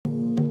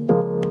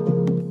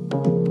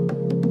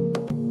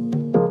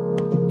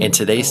In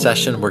today's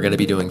session, we're going to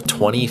be doing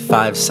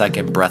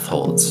 25-second breath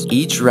holds.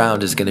 Each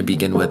round is going to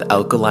begin with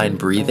alkaline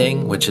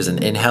breathing, which is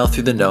an inhale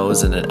through the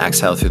nose and an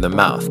exhale through the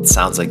mouth. It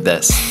sounds like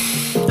this.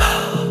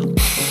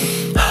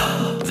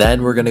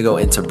 Then we're going to go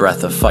into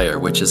breath of fire,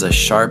 which is a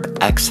sharp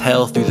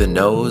exhale through the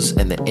nose,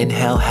 and the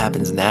inhale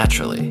happens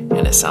naturally,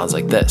 and it sounds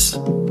like this.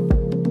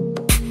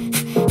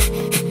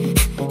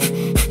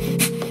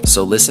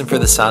 So listen for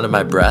the sound of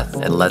my breath,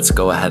 and let's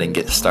go ahead and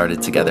get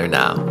started together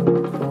now.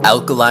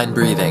 Alkaline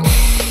breathing.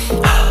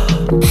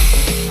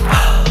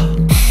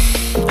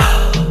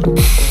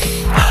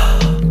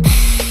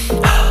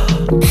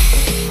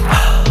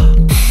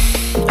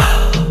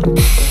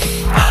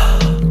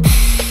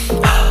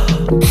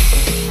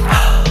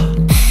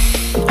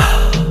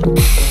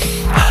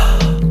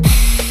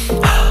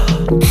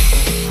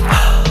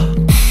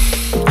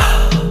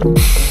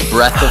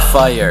 Breath of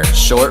fire,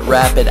 short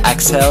rapid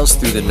exhales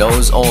through the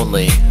nose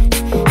only.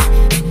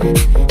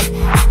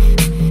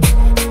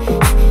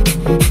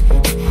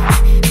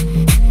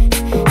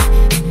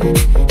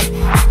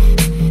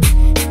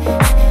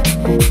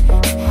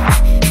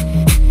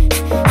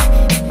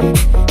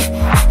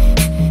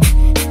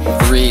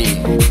 Three,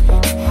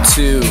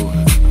 two,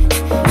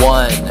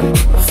 one,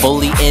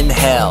 fully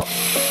inhale.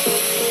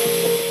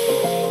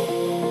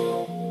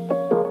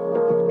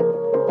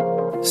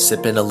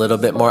 Sip in a little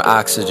bit more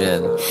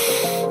oxygen.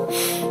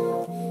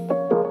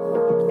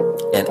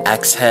 And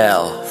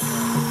exhale.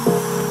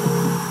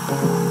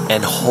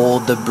 And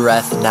hold the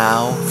breath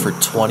now for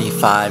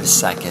 25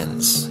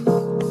 seconds.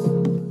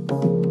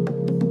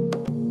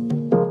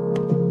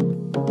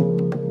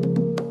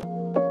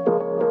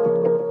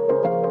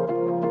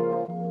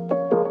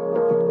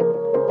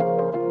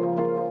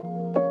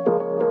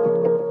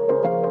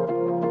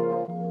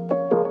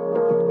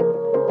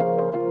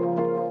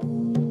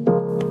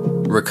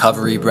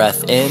 Recovery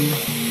breath in.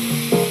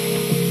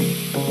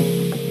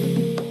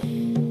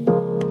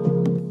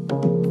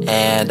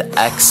 And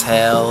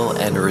exhale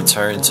and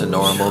return to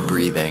normal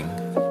breathing.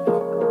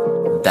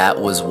 That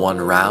was one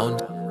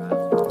round.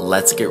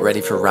 Let's get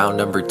ready for round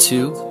number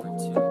two.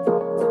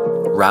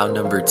 Round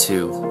number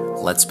two.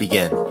 Let's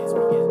begin.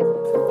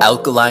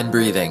 Alkaline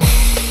breathing.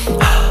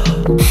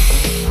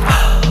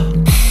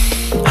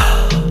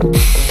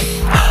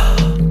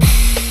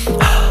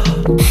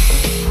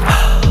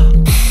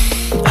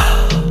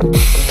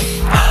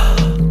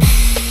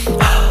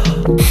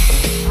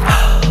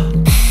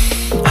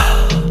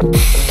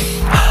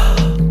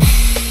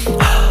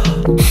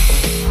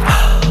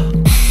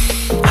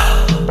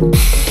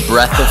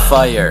 Breath of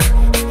fire.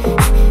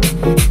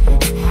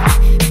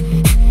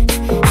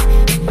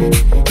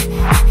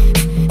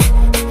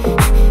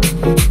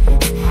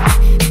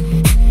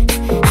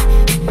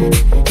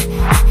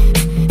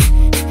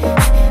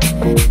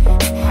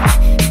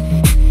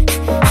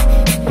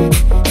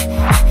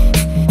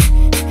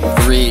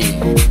 Three,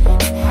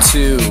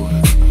 two,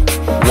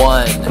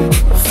 one,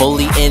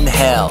 fully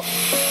inhale.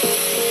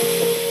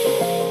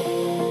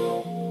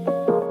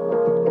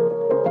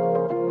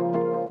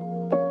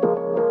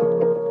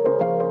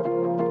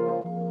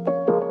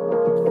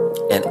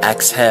 And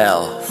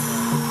exhale.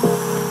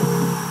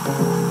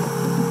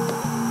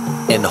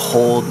 And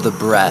hold the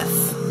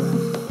breath.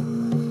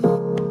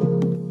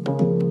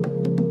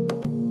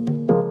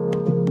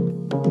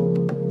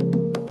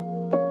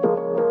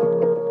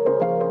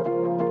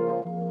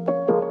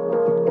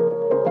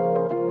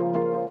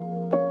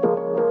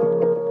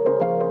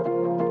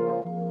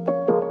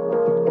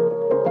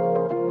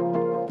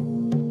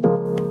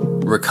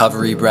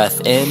 Recovery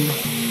breath in.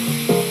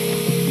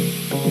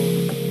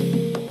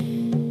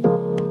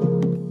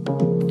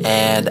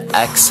 And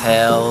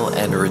exhale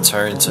and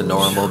return to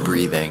normal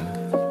breathing.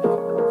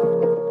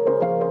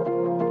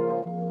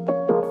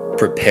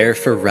 Prepare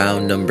for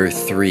round number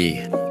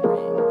three.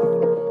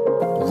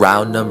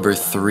 Round number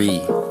three.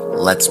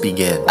 Let's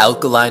begin.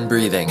 Alkaline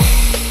breathing.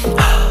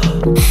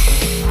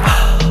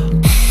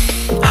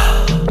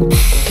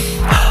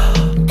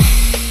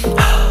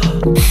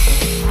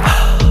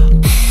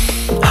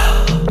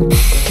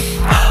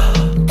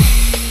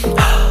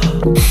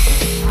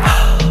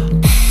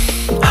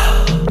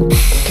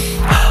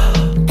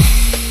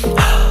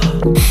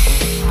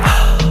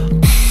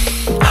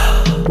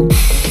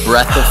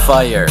 Breath of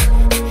fire.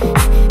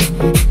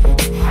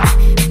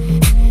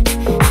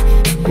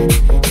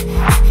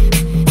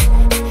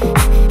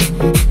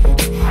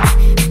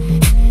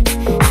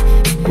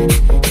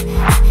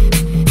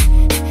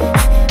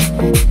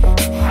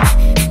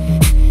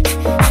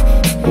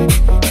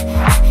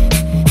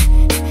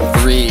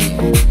 Three,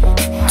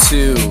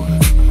 two,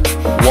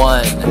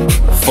 one,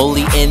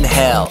 fully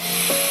inhale.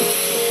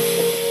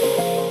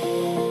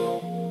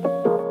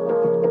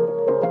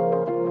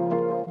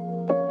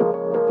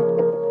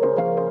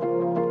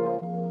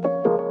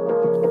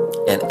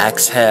 And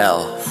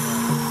exhale.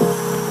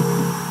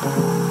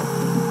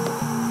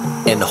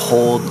 And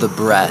hold the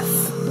breath.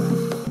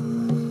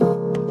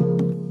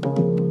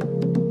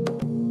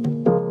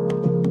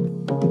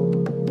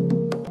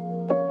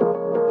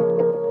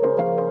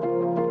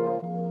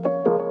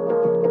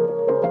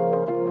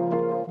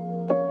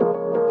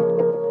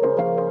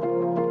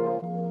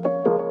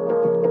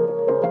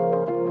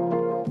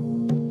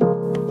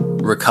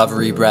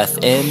 recovery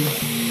breath in,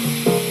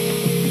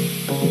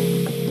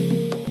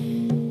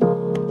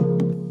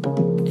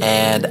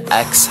 and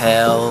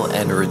exhale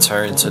and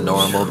return to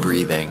normal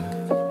breathing.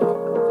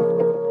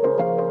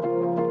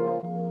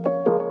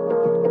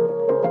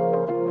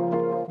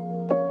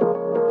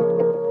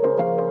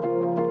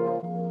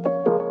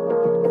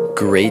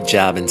 Great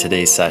job in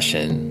today's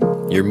session.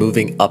 You're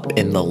moving up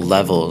in the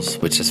levels,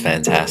 which is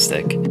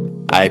fantastic.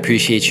 I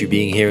appreciate you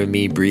being here with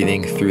me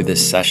breathing through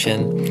this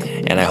session,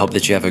 and I hope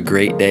that you have a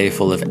great day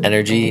full of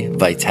energy,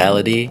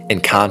 vitality,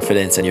 and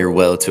confidence in your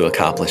will to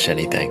accomplish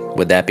anything.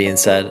 With that being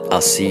said,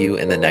 I'll see you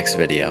in the next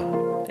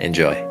video.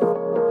 Enjoy.